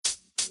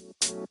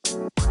Hey,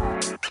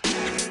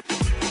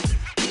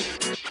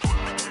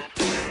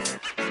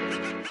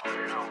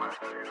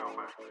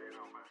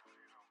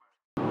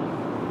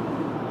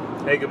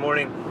 good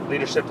morning.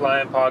 Leadership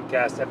Lion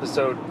Podcast,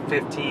 episode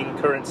 15,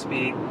 current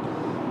speed,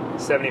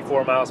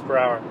 74 miles per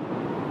hour.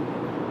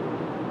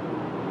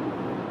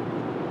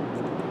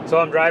 So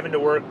I'm driving to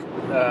work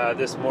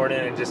this morning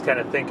and just kind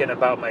of thinking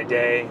about my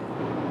day,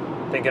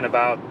 thinking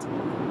about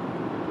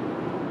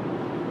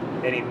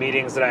any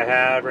meetings that I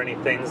have or any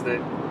things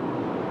that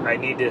I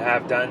need to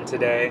have done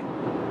today,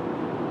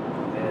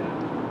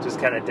 and just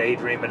kind of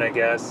daydreaming, I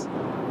guess.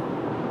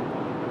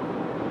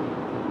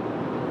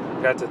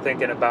 Got to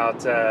thinking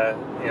about,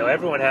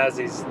 everyone has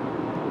these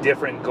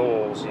different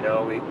goals.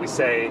 We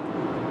say,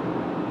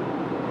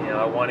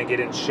 I want to get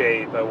in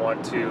shape. I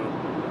want to,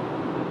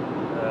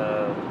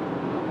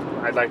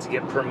 I'd like to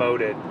get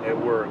promoted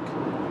at work.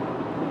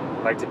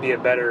 I'd like to be a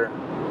better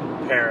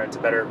parent, a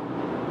better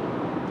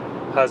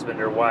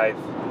husband or wife,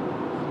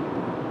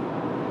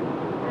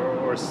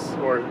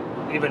 or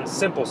even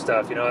simple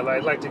stuff.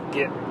 I'd like to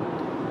get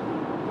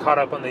caught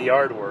up on the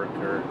yard work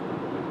or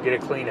get a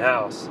clean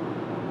house.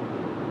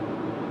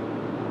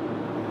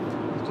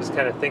 Just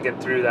kind of thinking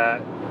through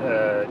that,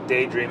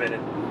 daydreaming,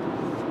 and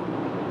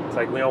it's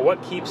like,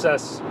 what keeps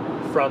us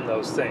from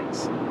those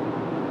things?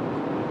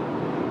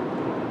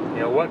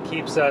 What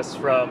keeps us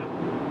from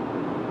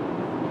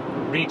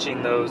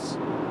reaching those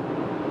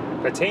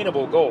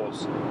attainable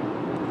goals?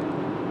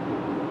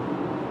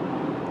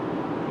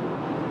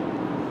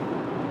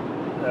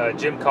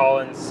 Jim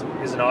Collins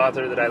is an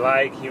author that I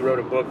like. He wrote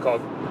a book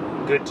called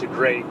Good to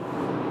Great.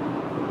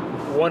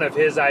 One of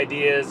his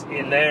ideas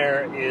in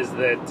there is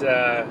that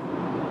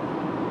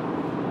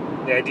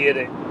the idea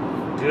that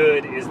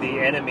good is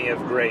the enemy of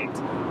great.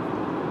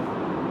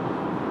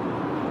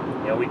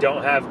 We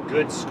don't have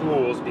good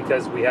schools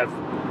because we have,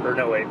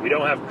 we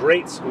don't have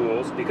great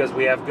schools because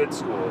we have good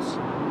schools.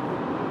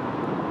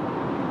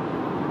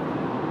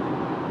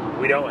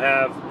 We don't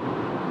have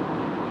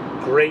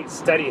great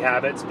study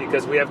habits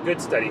because we have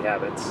good study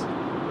habits.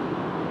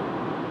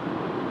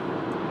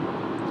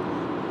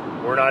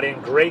 We're not in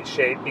great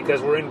shape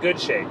because we're in good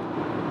shape.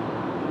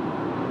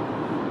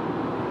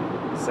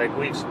 It's like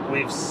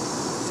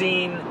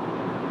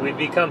we've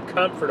become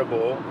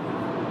comfortable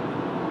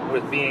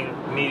with being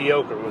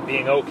mediocre, with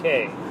being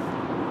okay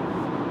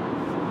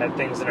at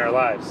things in our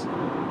lives.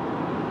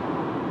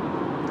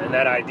 And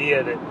that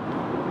idea that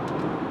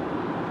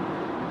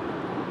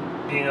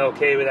being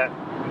okay with that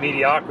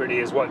mediocrity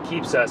is what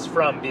keeps us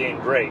from being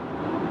great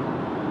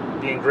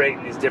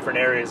in these different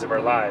areas of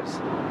our lives.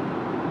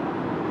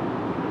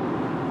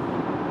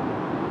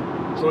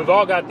 So we've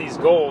all got these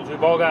goals.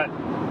 We've all got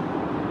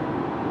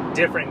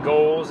different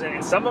goals,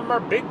 and some of them are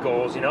big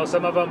goals.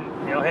 Some of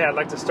them, hey, I'd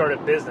like to start a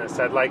business.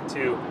 I'd like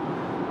to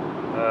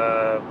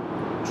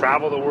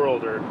travel the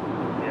world, or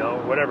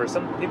whatever.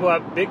 Some people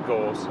have big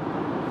goals.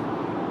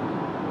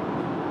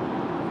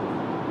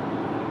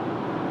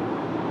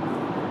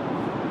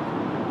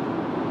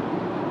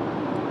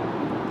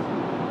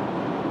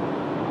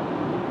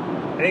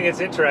 I think it's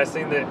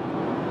interesting that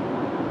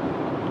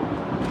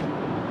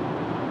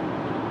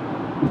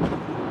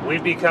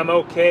we've become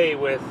okay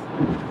with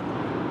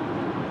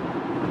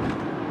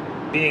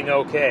being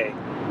okay.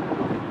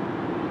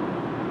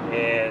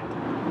 And,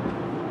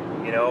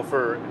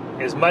 for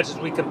as much as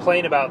we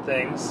complain about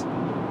things,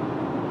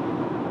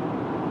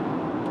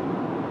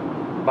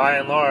 by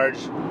and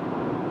large,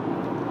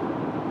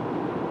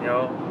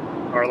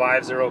 our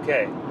lives are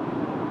okay.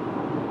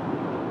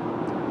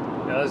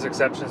 There's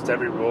exceptions to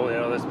every rule.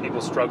 There's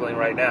people struggling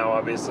right now,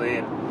 obviously,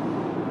 and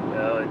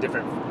at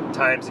different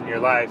times in your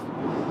life.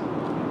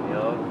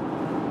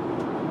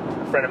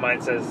 A friend of mine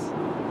says,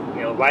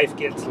 life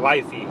gets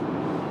lifey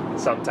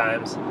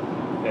sometimes,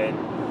 and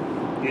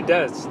it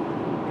does.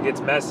 It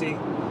gets messy,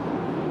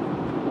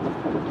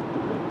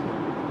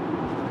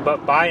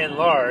 but by and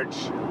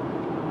large,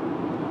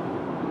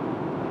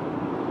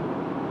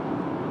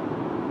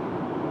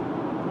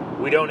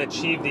 we don't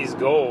achieve these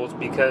goals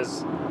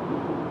because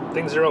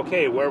things are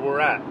okay where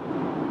we're at,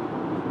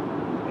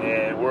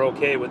 and we're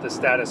okay with the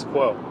status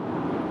quo.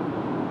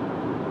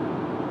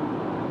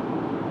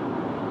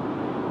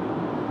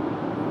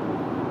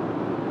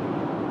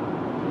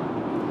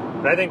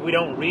 But I think we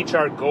don't reach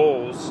our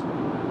goals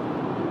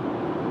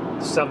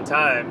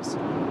sometimes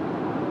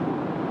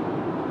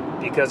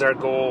because our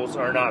goals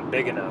are not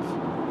big enough.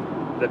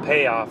 The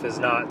payoff is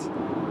not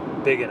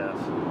big enough.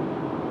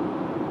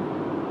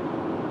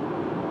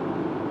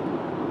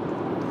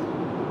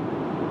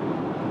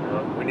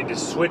 We need to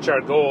switch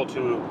our goal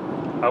to,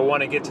 I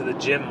want to get to the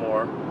gym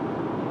more,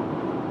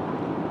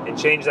 and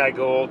change that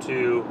goal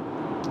to,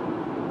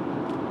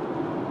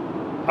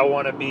 I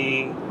want to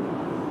be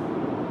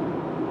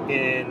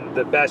in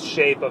the best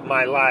shape of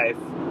my life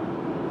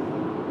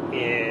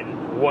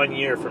in 1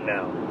 year from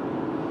now.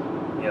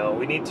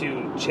 We need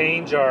to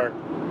change our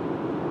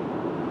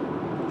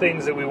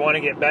things that we want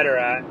to get better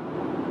at,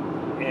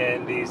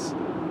 and these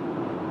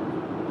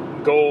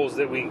goals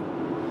that we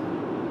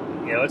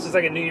You know, it's just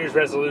like a New Year's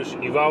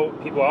resolution.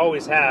 People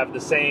always have the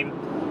same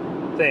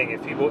thing.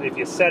 If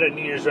you set a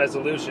New Year's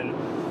resolution,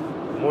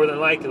 more than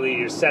likely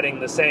you're setting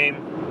the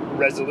same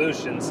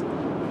resolutions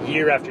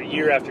year after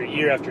year after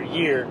year after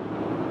year,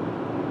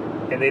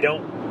 and you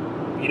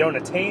don't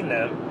attain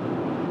them.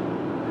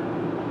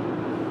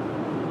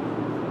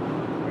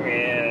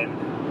 And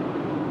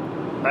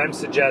I'm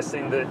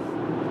suggesting that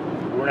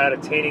we're not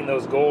attaining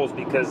those goals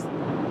because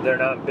they're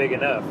not big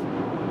enough.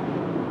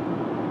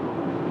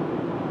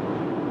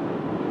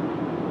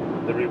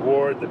 The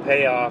reward, the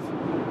payoff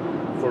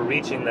for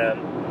reaching them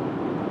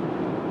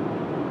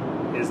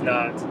is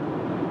not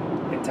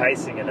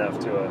enticing enough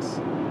to us.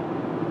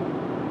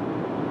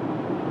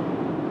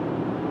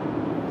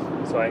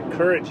 So I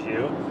encourage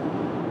you,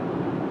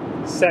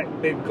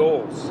 set big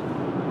goals. You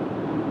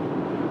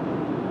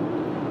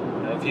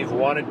know, if you've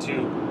wanted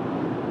to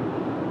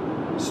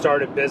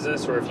start a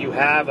business, or if you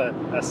have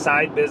a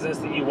side business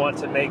that you want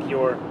to make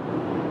your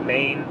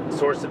main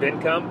source of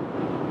income,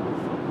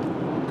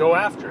 go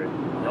after it.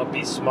 You know,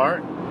 be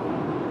smart,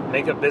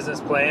 make a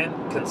business plan,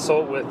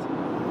 consult with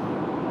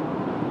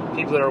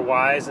people that are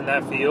wise in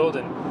that field,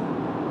 and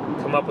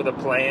come up with a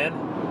plan.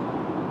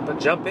 But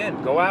jump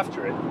in, go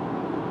after it.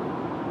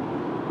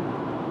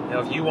 You know,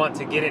 if you want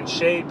to get in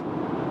shape,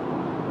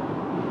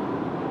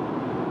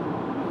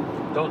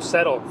 don't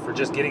settle for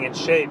just getting in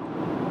shape.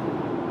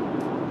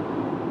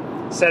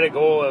 Set a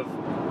goal of,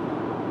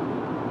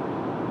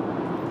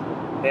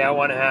 hey, I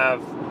want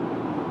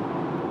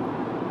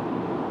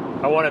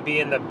to be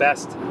in the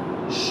best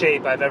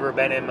shape I've ever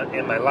been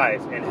in my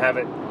life, and have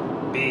it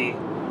be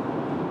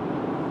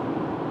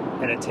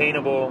an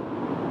attainable,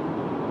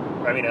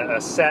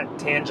 a set,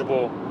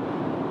 tangible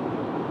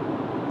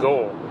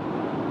goal.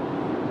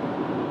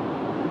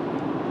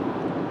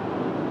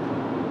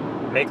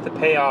 Make the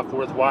payoff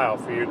worthwhile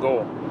for your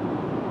goal.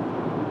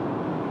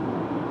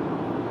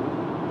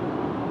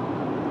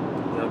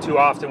 You know, too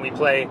often we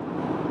play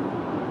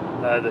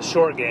the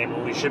short game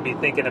when we should be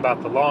thinking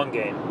about the long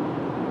game.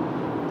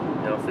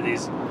 You know, for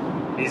these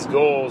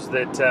goals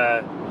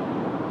that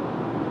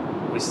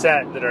we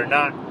set that are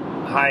not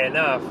high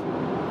enough,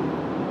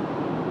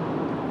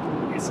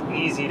 it's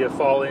easy to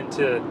fall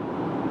into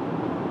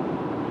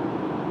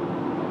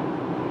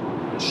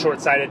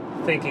short-sighted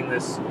thinking,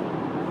 this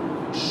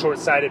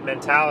short-sighted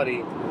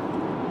mentality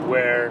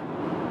where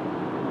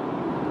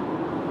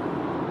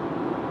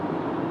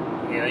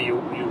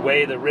you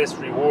weigh the risk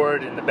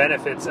reward and the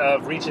benefits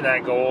of reaching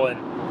that goal, and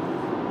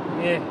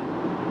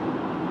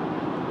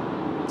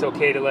it's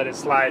okay to let it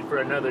slide for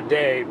another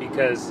day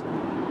because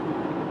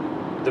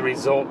the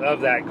result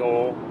of that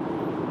goal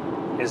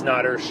is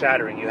not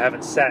earth-shattering. You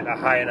haven't set a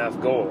high enough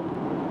goal.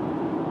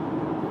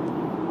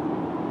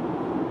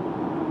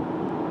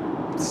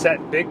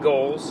 Set big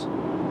goals.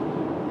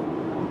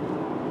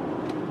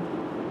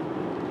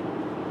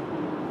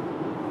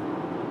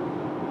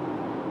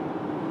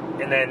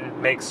 And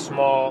then make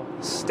small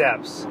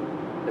steps,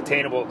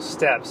 attainable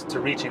steps to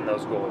reaching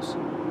those goals.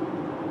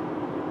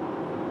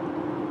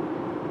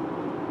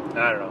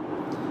 I don't know.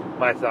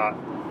 My thought.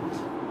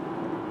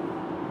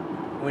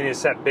 We need to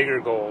set bigger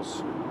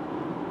goals.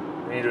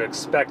 We need to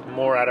expect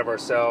more out of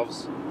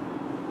ourselves.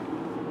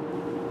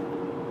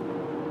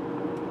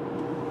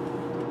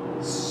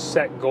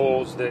 Set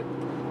goals that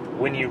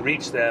when you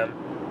reach them,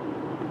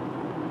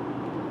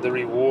 the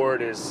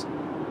reward is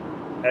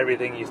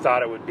everything you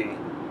thought it would be.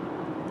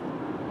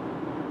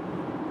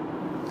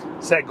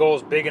 Set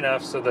goals big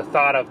enough so the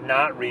thought of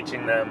not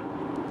reaching them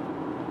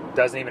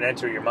doesn't even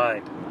enter your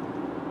mind.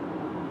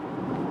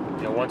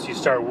 You know, once you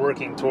start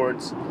working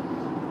towards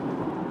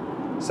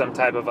some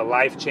type of a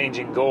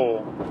life-changing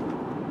goal,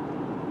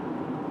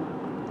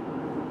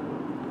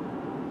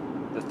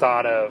 the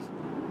thought of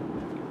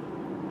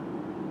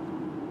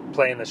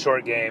playing the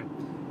short game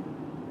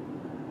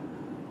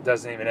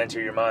doesn't even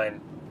enter your mind,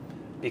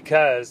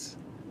 because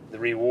the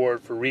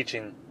reward for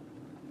reaching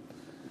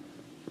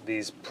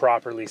these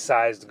properly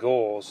sized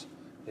goals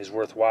is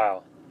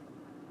worthwhile.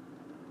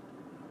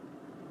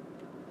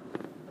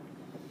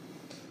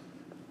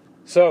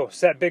 So,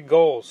 set big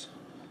goals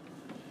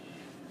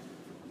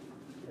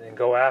and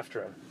go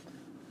after them.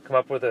 Come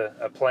up with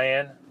a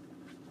plan,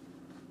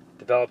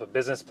 develop a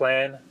business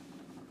plan,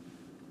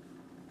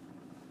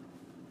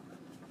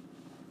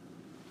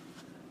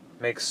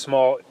 make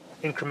small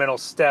incremental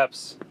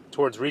steps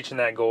towards reaching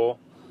that goal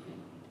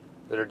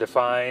that are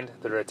defined,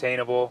 that are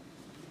attainable,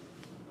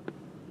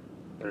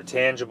 that are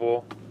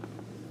tangible,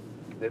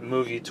 that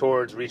move you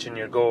towards reaching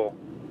your goal.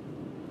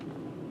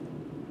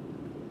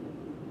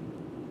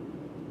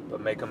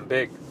 But make them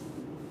big.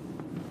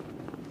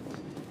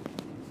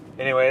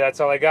 Anyway, that's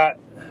all I got.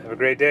 Have a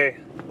great day.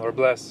 Lord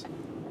bless.